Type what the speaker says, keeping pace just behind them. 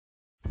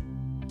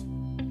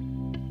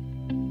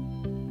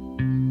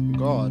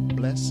God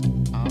bless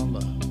our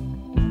love.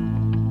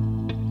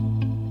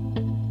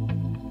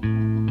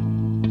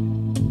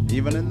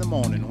 Even in the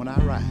morning when I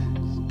rise,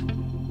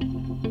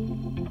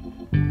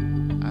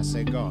 I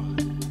say, God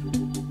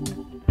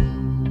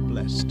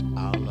blessed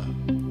our love.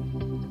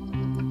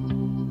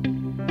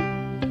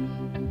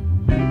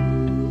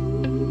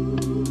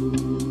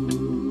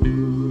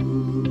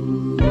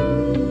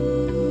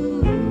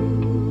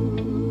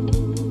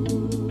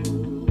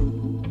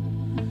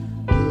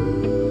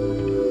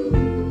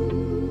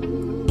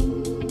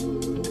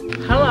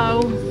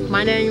 Hello,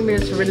 my name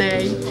is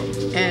Renee,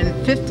 and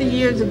 50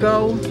 years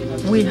ago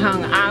we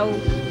hung out,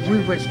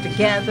 we were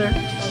together,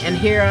 and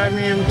here I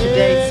am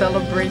today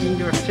celebrating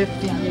your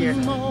 50th year.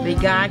 May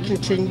God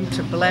continue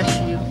to bless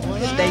you,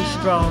 stay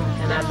strong,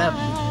 and I love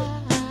you.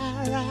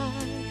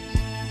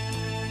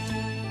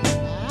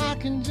 I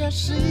can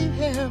just see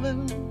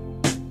heaven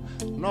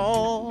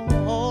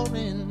all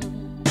in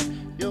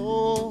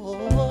your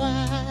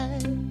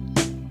eyes.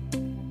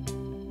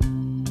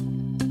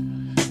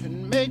 It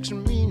makes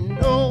me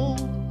know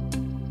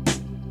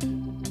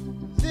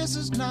this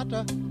is not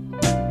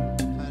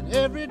an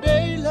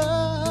everyday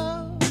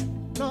love.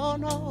 No,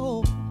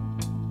 no.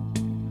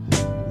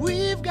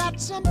 We've got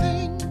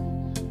something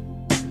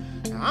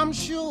I'm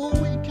sure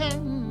we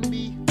can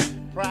be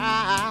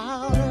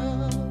proud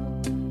of.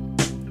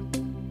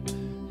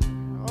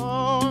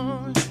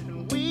 Oh,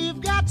 and we've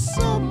got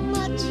so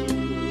much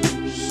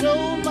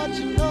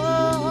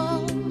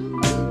love.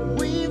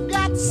 We've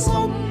got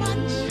so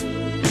much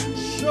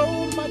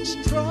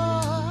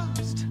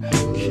trust.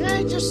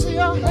 Can't you see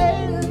a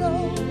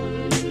halo?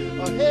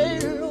 A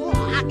halo,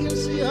 I can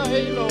see a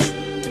halo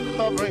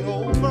hovering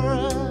over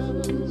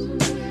us.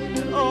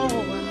 And oh,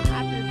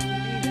 I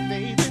didn't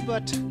mean it, baby,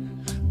 but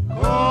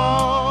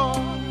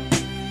God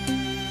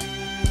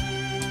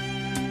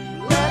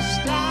bless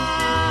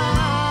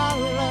our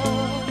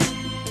love.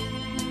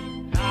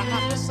 I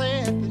have to say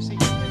it this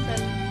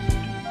evening.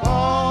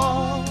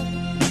 God,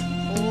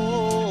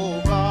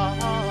 oh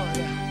God,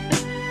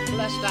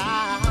 bless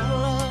our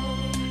love.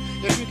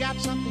 If you got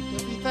something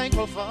to be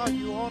thankful for,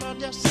 you ought to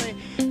just say,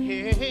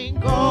 hey,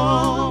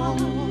 God,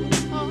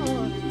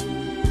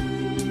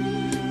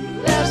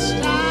 bless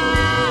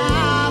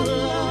our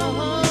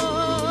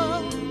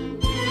love.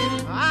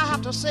 I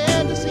have to say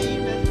it this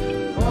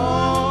evening.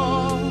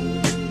 God,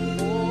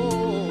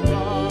 oh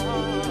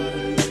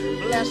God,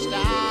 bless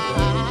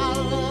our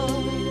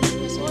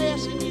love. So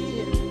yes, it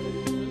did.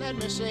 Let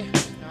me say,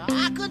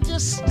 I could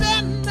just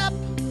stand up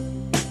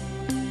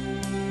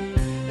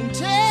and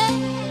tell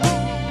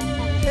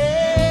the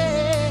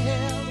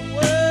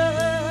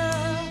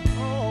world,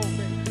 oh,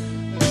 baby,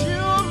 that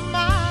you're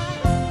mine,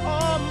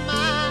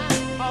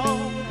 oh,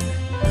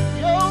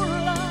 your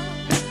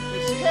love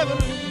is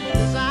heavenly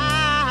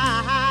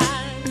design.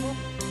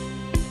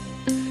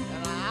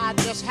 And I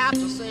just have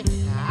to say,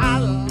 I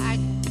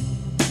like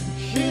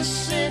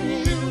kissing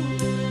you.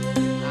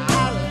 I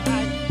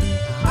like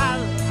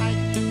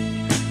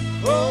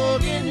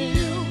holding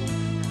you.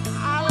 I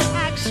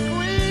like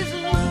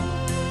squeezing you,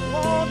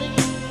 holding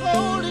you,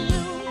 loving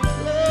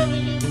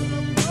you.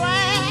 I'm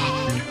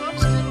glad I'm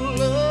still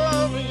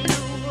loving you.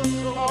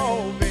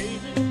 Oh,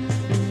 baby,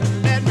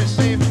 let me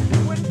say,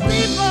 when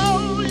people,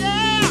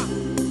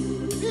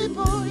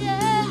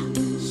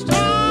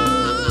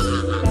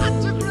 start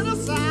to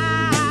criticize,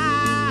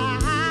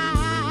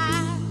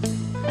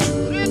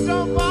 but it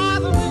don't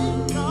bother me,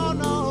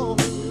 no.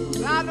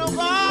 I know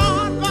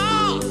God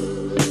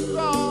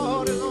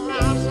is on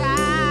our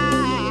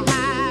side.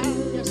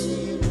 Yes, He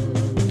is.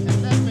 And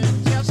let me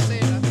just say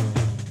that.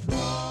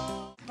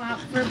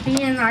 For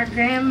being our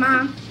grandma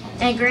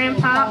and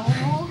grandpa.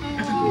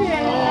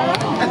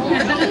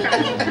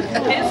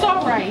 It's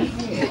all right.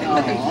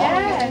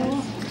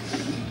 Yes.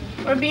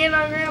 For being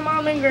our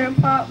grandma and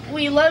grandpa,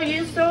 we love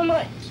you so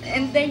much,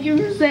 and thank you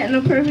for setting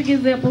a perfect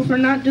example for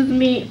not just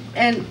me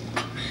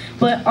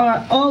but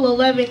our all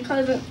 11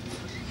 cousins.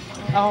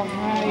 All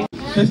right.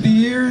 50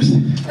 years?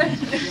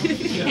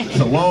 It's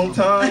a long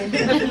time.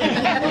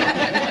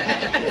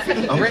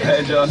 I'm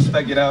glad y'all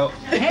stuck it out.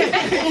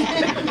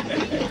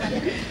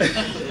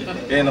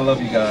 And I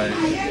love you guys.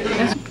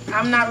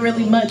 I'm not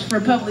really much for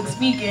public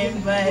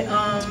speaking, but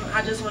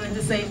I just wanted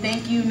to say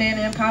thank you,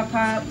 Nana and Pop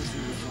Pop.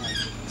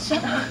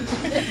 Shut up.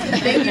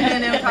 Thank you,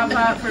 Nana and Pop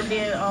Pop, for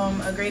being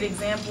a great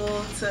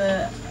example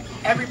to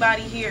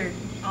everybody here.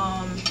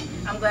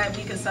 I'm glad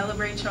we could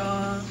celebrate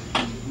y'all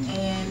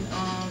and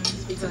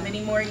for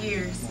many more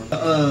years.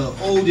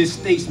 Oldest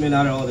statesman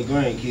out of all the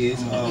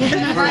grandkids.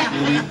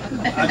 Personally,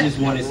 I just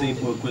want to say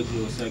for a quick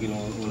little second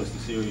on a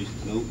serious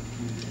note.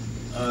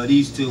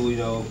 These two,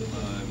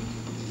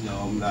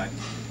 I'm not,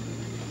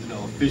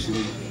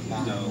 officially,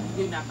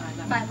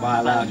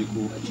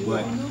 biological,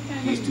 but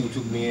these two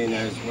took me in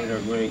as one of their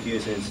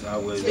grandkids since I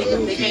was a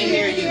little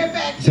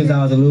kid. Since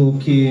I was a little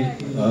kid,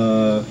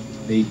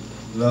 they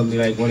loved me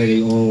like one of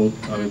their own.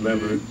 I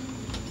remember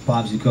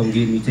Pops would come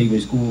get me, take me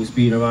to school,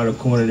 speeding around the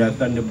corner of that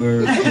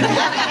Thunderbird,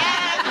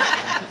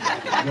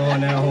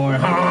 blowing that horn.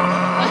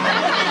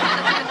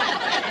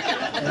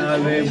 I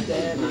mean,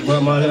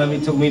 grandma,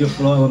 took me to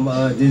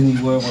Florida,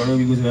 Disney World when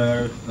Herbie was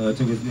there.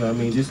 Took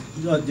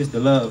us, just the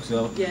love.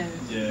 So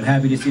I'm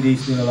happy to see they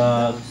still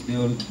alive,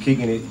 still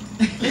kicking it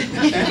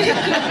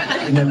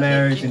in their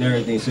marriage and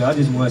everything. So I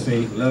just want to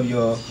say, love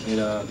y'all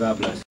and God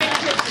bless.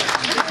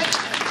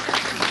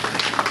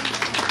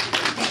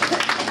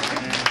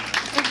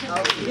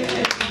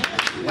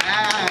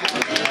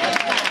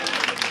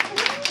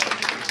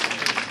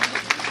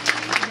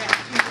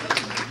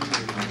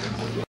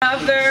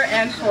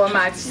 And for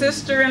my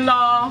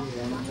sister-in-law,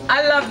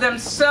 I love them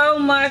so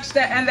much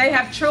and they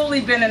have truly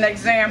been an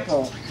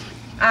example.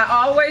 I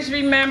always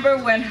remember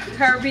when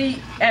Herbie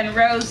and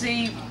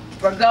Rosie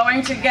were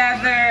going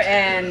together,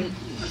 and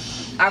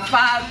our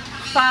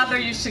father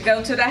used to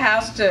go to the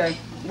house to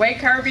wake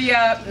Herbie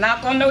up,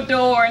 knock on the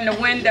door and the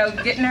window,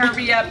 getting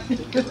Herbie up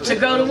to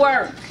go to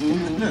work.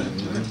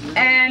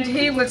 And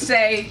he would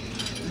say,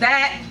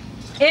 that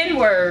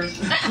N-word.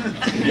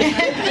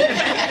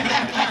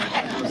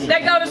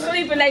 They go to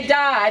sleep and they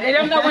die. They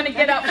don't know when to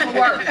get up for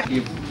work.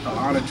 Give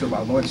honor to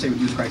our Lord and Savior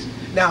Jesus Christ.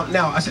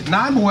 Now I said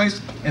 9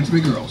 boys and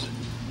 3 girls.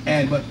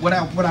 But what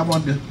I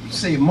wanted to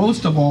say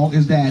most of all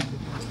is that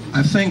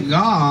I thank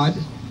God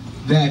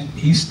that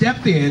He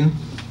stepped in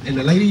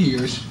the later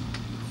years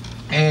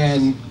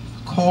and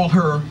called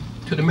her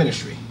to the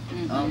ministry.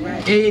 All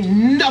right. Ain't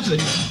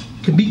nothing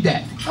can beat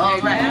that.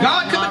 All right.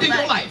 God coming into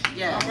your life.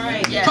 Yeah. All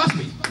right. Yeah. Trust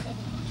me,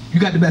 you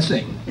got the best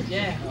thing.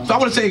 Yeah. So I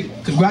want to say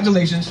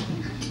congratulations.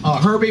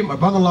 Herbie, my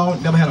brother-in-law,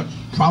 never had a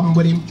problem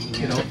with him.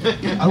 You know,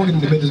 I don't get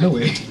into business no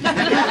way. If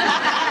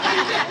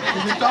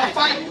we start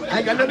fighting, I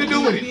ain't got nothing to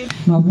do with it.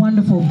 My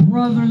wonderful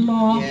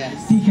brother-in-law,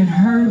 Deacon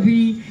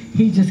Herbie,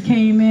 he just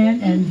came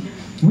in, and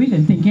we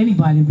didn't think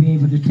anybody would be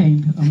able to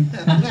tame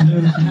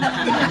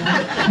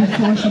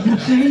before she could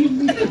save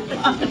me.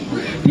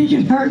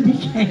 Deacon Herbie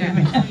came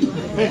in,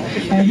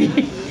 and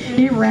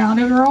he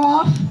rounded her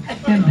off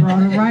and brought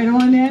her right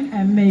on in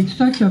and made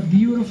such a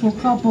beautiful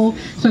couple,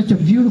 such a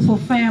beautiful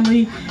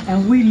family.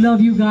 And we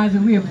love you guys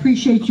and we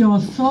appreciate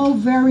y'all so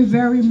very,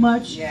 very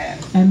much.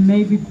 Yes. And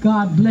may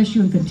God bless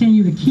you and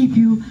continue to keep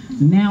you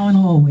now and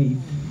always.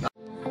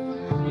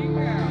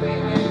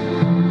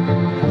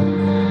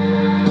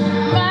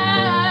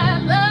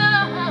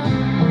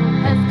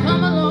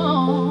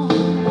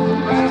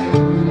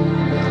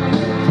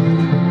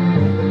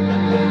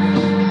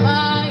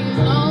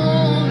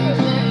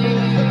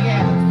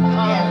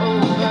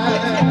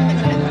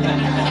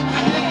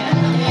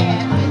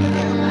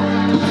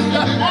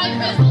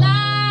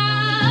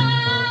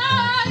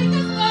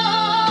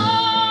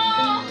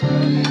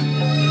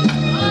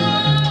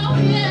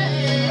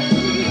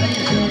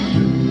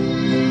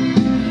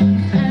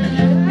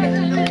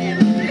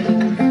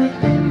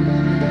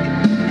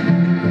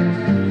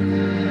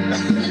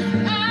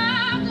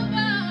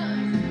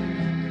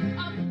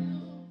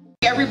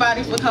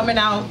 Everybody for coming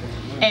out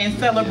and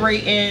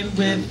celebrating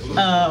with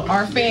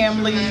our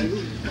family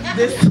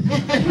this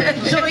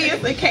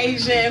joyous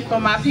occasion for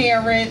my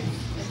parents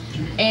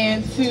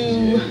and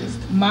to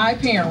my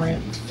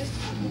parents.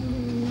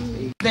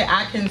 That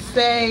I can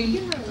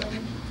say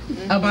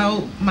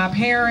about my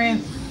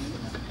parents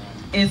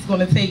is going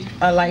to take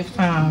a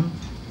lifetime,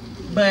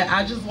 but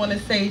I just want to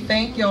say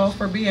thank y'all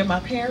for being my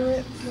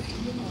parents.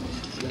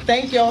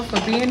 Thank y'all for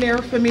being there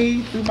for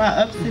me through my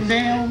ups and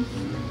downs.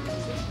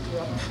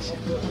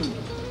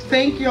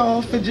 Thank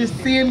y'all for just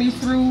seeing me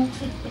through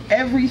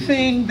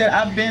everything that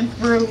I've been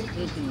through,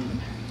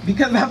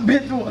 because I've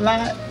been through a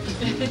lot,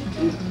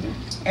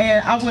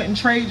 and I wouldn't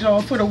trade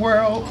y'all for the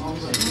world.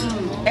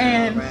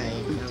 And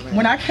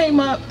when I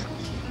came up,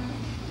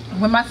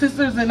 when my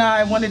sisters and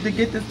I wanted to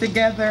get this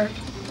together,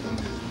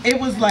 it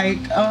was like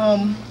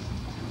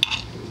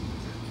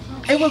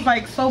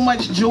so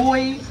much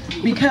joy,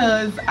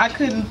 because I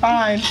couldn't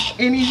find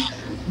any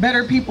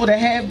better people to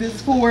have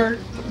this for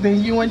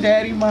than you and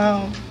Daddy,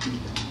 Mom.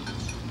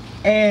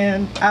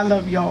 And I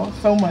love y'all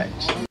so much.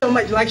 So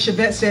much, like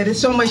Chevette said,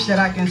 there's so much that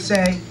I can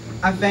say.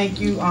 I thank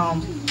you,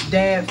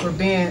 Dad, for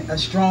being a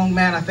strong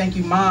man. I thank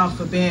you, Mom,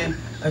 for being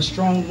a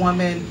strong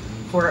woman,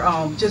 for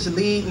just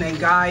leading and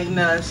guiding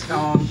us.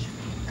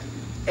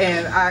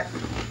 And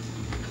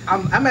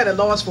I'm at a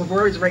loss for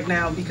words right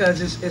now,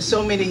 because it's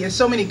so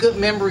many good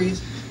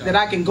memories that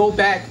I can go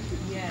back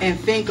and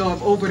think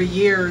of over the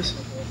years.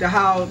 To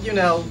how, you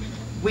know,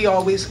 we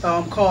always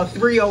call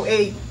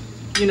 308.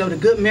 You know, the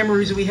good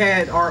memories we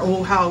had, our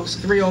old house,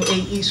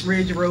 308 East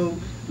Ridge Road,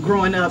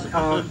 growing up,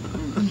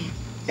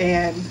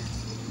 and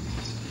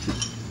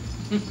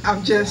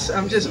I'm just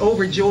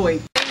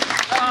overjoyed.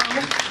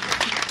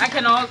 I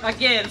can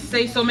again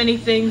say so many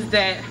things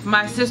that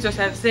my sisters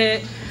have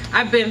said.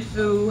 I've been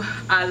through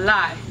a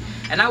lot,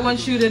 and I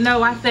want you to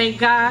know I thank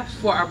God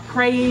for a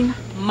praying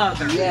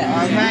mother.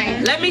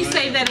 Yeah. Let me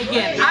say that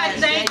again. I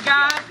thank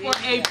God for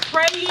a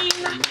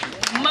praying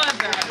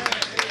mother.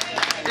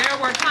 There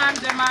were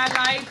times in my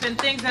life and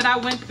things that I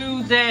went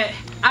through that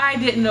I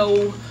didn't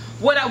know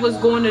what I was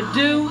going to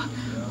do,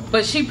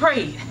 but she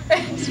prayed.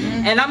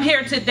 And I'm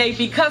here today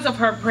because of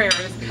her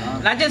prayers.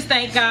 And I just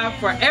thank God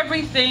for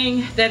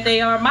everything that they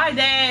are. My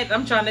dad,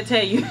 I'm trying to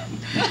tell you,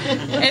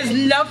 is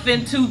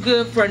nothing too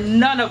good for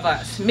none of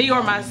us, me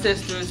or my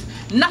sisters.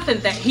 Nothing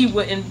that he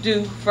wouldn't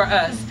do for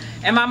us.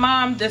 And my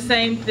mom, the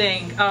same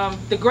thing.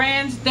 The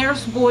grands, they're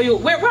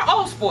spoiled. We're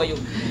all spoiled.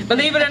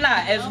 Believe it or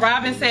not, as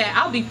Robin said,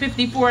 I'll be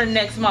 54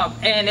 next month.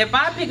 And if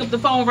I pick up the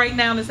phone right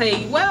now and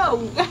say,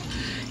 well,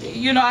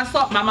 you know, I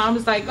saw, my mom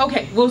was like,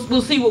 okay,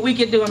 we'll see what we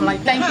can do. I'm like,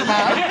 thank you,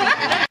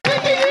 Mom.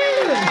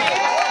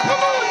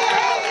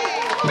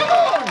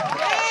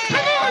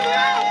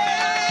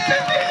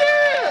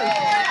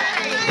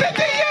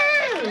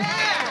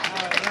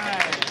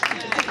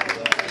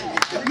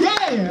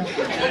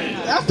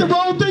 That's the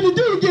wrong thing to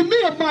do, give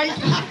me a mic.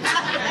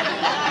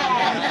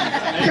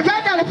 Because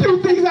I got a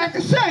few things I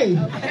can say.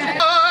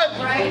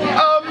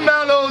 A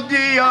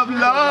melody of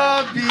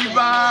love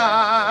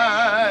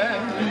divine.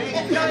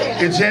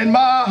 It's in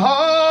my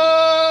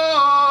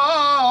heart.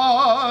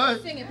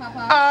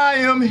 I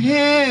am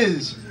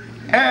his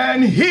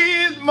and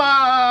he's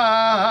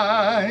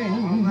mine.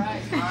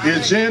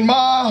 It's in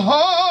my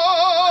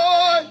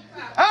heart.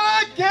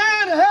 I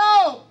can't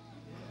help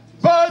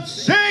but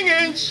sing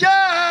and shout.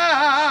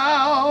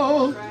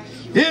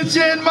 It's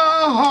in my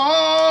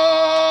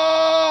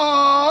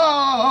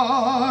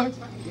heart.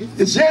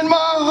 It's in my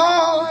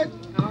heart.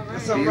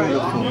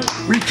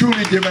 We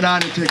truly give an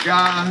honor to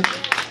God.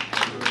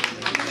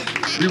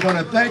 We want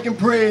to thank and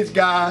praise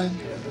God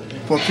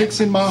for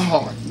fixing my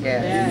heart.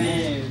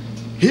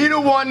 He the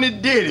one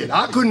that did it.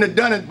 I couldn't have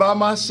done it by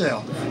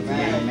myself.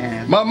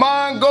 My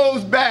mind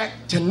goes back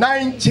to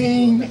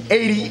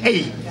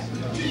 1988.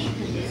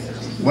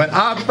 When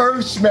I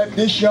first met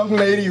this young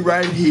lady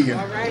right here.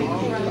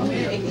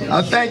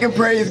 I thank and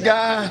praise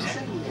God.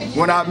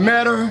 When I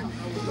met her,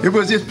 it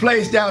was this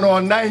place down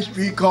on 9th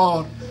Street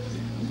called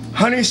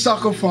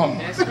Honeysuckle Farm.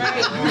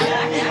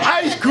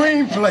 Ice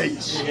cream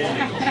place.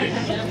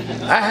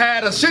 I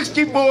had a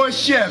 64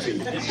 Chevy.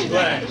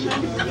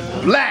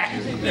 Black.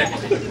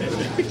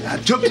 I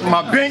took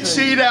my bench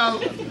seat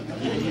out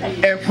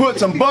and put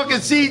some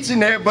bucket seats in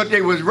there, but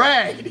they was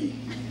raggedy.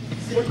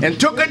 And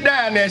took her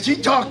down there. She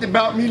talked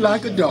about me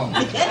like a dog.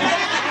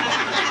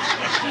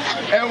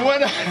 And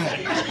when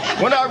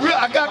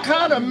I got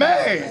kind of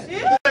mad.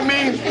 I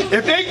mean,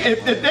 if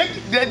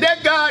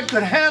that God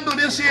could handle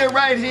this here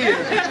right here,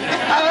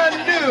 I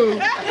knew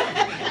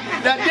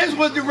that this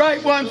was the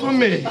right one for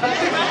me.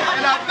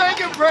 And I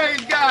thank and praise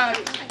God.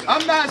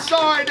 I'm not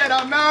sorry that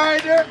I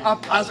married her.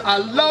 I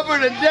love her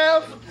to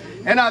death,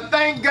 and I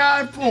thank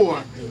God for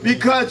her,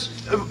 because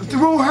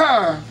through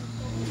her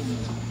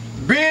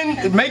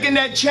making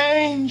that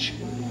change,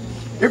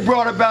 it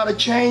brought about a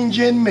change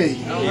in me.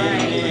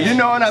 You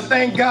know, and I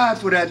thank God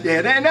for that,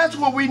 Dad. And that's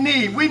what we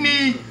need. We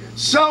need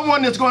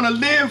someone that's going to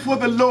live for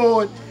the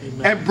Lord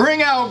and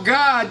bring out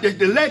God,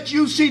 to let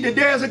you see that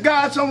there's a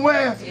God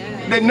somewhere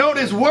that know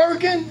that's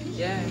working.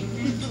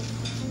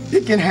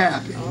 It can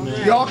happen.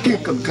 Y'all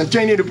can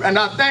continue to, and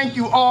I thank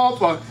you all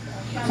for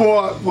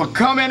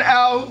coming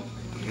out.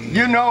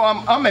 You know,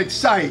 I'm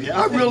excited.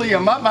 I really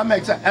am. I'm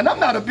excited. And I'm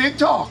not a big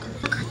talker.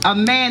 A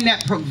man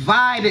that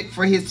provided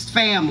for his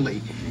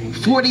family.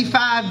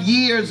 45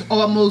 years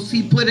almost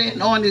he put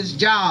in on his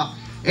job,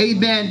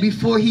 amen,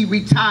 before he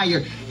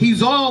retired.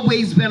 He's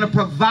always been a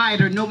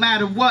provider, no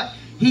matter what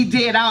he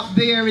did out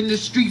there in the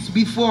streets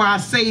before I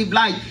saved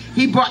life.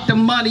 He brought the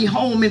money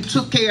home and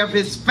took care of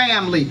his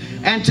family.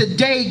 And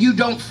today you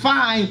don't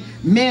find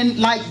men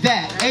like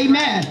that,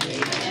 amen.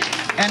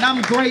 And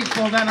I'm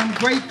grateful, and I'm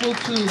grateful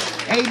to,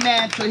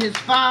 amen, to his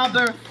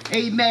father,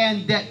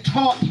 amen, that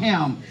taught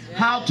him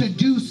how to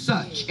do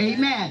such,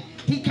 amen.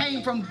 He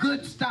came from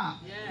good stock,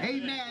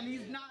 amen.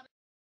 He's